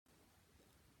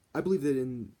I believe that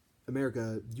in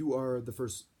America, you are the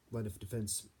first line of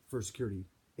defense for security,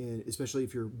 and especially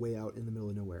if you're way out in the middle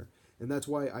of nowhere. And that's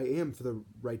why I am for the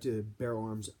right to bear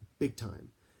arms big time.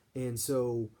 And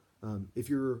so, if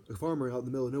you're a farmer out in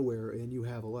the middle of nowhere and you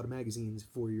have a lot of magazines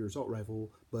for your assault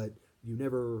rifle, but you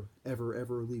never, ever,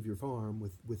 ever leave your farm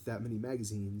with that many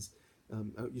magazines,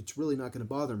 it's really not going to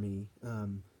bother me,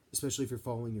 especially if you're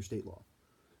following your state law.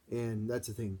 And that's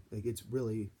the thing. Like, it's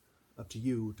really up to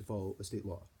you to follow a state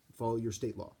law, follow your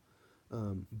state law.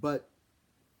 But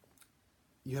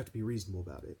you have to be reasonable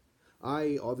about it.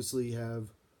 I obviously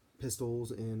have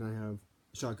pistols and I have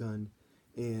a shotgun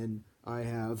and I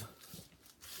have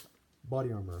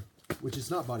body armor, which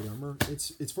is not body armor.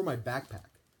 It's for my backpack.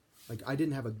 Like, I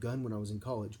didn't have a gun when I was in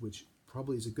college, which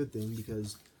probably is a good thing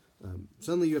because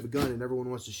suddenly you have a gun and everyone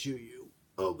wants to shoot you.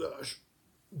 Oh gosh.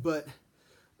 But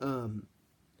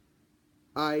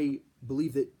I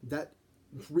believe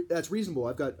that's reasonable.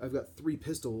 I've got 3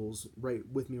 pistols right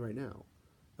with me right now,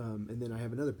 and then I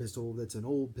have another pistol that's an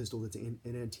old pistol that's an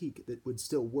antique that would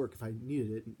still work if I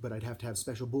needed it, but I'd have to have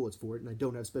special bullets for it, and I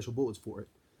don't have special bullets for it.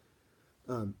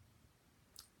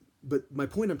 But my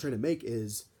point I'm trying to make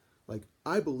is, like,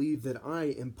 I believe that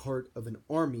I am part of an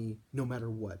army no matter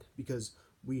what, because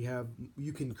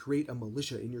you can create a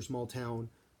militia in your small town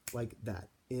like that.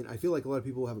 And I feel like a lot of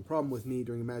people have a problem with me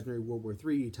during Imaginary World War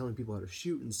III telling people how to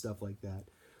shoot and stuff like that.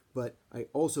 But I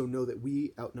also know that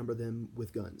we outnumber them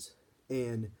with guns.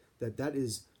 And that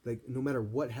is, like, no matter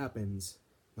what happens,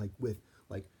 like, with,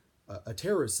 like, a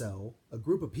terrorist cell, a small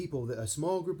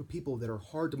group of people that are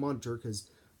hard to monitor because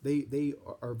they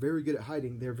are very good at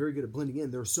hiding. They're very good at blending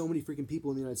in. There are so many freaking people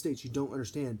in the United States. You don't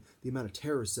understand the amount of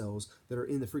terrorist cells that are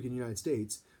in the freaking United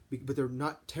States, but they're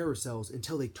not terrorist cells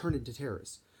until they turn into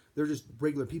terrorists. They're just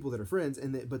regular people that are friends,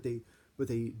 but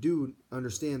they do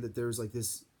understand that there's like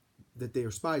this, that they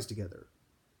are spies together.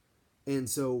 And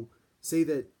so, say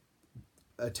that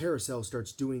a terrorist cell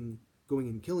starts going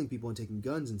and killing people and taking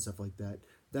guns and stuff like that.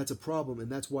 That's a problem,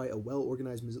 and that's why a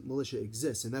well-organized militia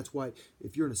exists. And that's why,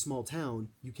 if you're in a small town,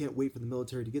 you can't wait for the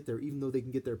military to get there, even though they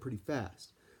can get there pretty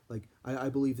fast. Like, I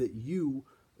believe that you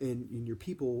and your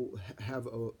people have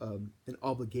an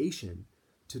obligation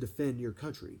to defend your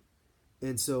country.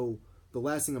 And so the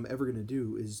last thing I'm ever going to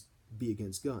do is be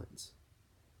against guns.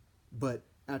 But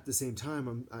at the same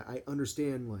time, I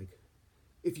understand, like,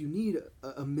 if you need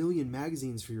a million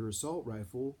magazines for your assault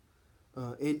rifle,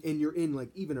 and you're in, like,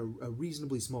 even a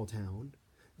reasonably small town,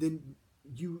 then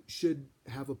you should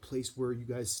have a place where you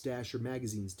guys stash your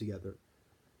magazines together.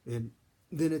 And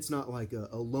then it's not like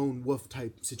a lone wolf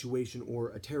type situation or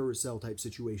a terrorist cell type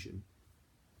situation.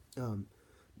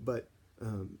 But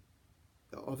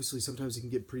obviously sometimes it can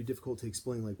get pretty difficult to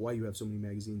explain, like, why you have so many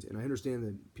magazines. And I understand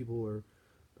that people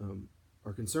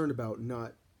are concerned about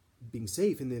not being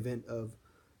safe in the event of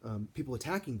people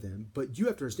attacking them. But you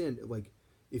have to understand, like,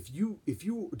 if you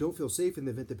don't feel safe in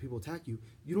the event that people attack you,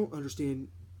 you don't understand.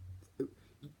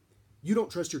 You don't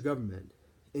trust your government,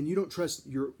 and you don't trust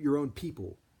your own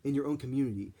people in your own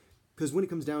community, because when it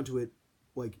comes down to it,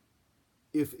 like,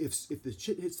 if the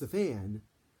shit hits the fan,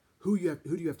 who do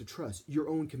you have to trust? Your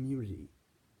own community.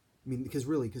 I mean, because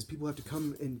people have to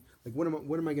come and, like, what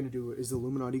am I going to do? Is the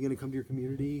Illuminati going to come to your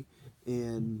community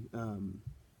and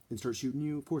start shooting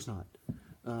you? Of course not.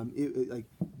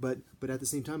 But at the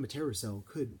same time, a terror cell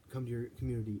could come to your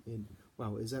community. And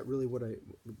wow, is that really what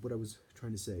I was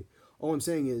trying to say? All I'm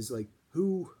saying is, like,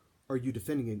 who are you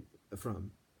defending it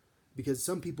from? Because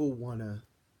some people want to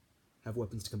have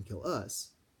weapons to come kill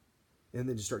us, and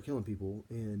then just start killing people,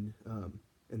 and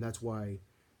that's why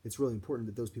it's really important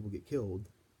that those people get killed,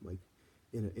 like,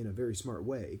 in a very smart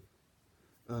way.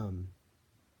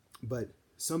 But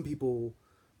some people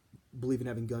believe in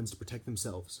having guns to protect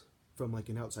themselves from, like,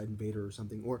 an outside invader or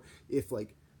something, or if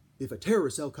a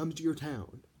terrorist cell comes to your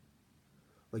town,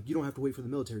 like, you don't have to wait for the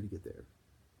military to get there.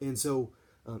 And so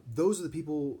those are the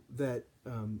people that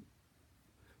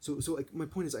so like, my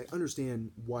point is, I understand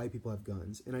why people have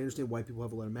guns, and I understand why people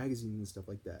have a lot of magazines and stuff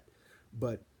like that,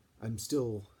 but I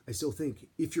still think,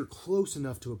 if you're close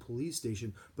enough to a police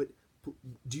station, but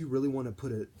do you really want to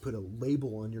put a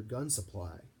label on your gun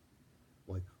supply,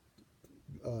 like,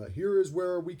 here is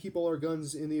where we keep all our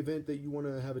guns in the event that you want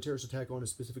to have a terrorist attack on a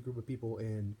specific group of people,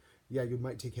 and yeah, you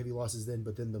might take heavy losses then,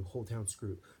 but then the whole town's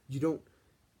screwed. You don't.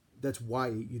 That's why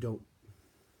you don't.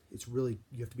 It's really,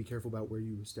 you have to be careful about where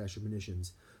you stash your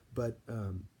munitions, but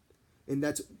and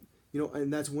that's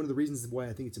and that's one of the reasons why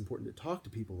I think it's important to talk to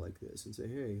people like this and say,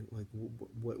 hey, like,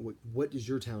 what does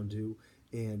your town do?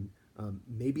 And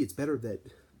maybe it's better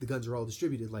that the guns are all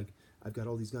distributed. Like, I've got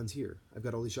all these guns here, I've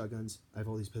got all these shotguns, I have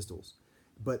all these pistols,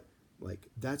 but like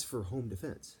that's for home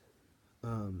defense.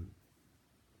 Um,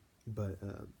 but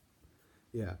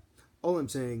yeah, all I'm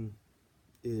saying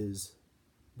is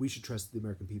we should trust the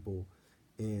American people,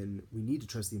 and we need to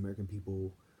trust the American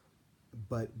people.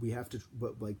 But we have to,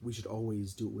 but like we should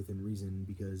always do it within reason,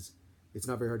 because it's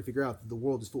not very hard to figure out that the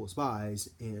world is full of spies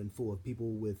and full of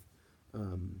people with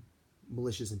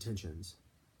malicious intentions.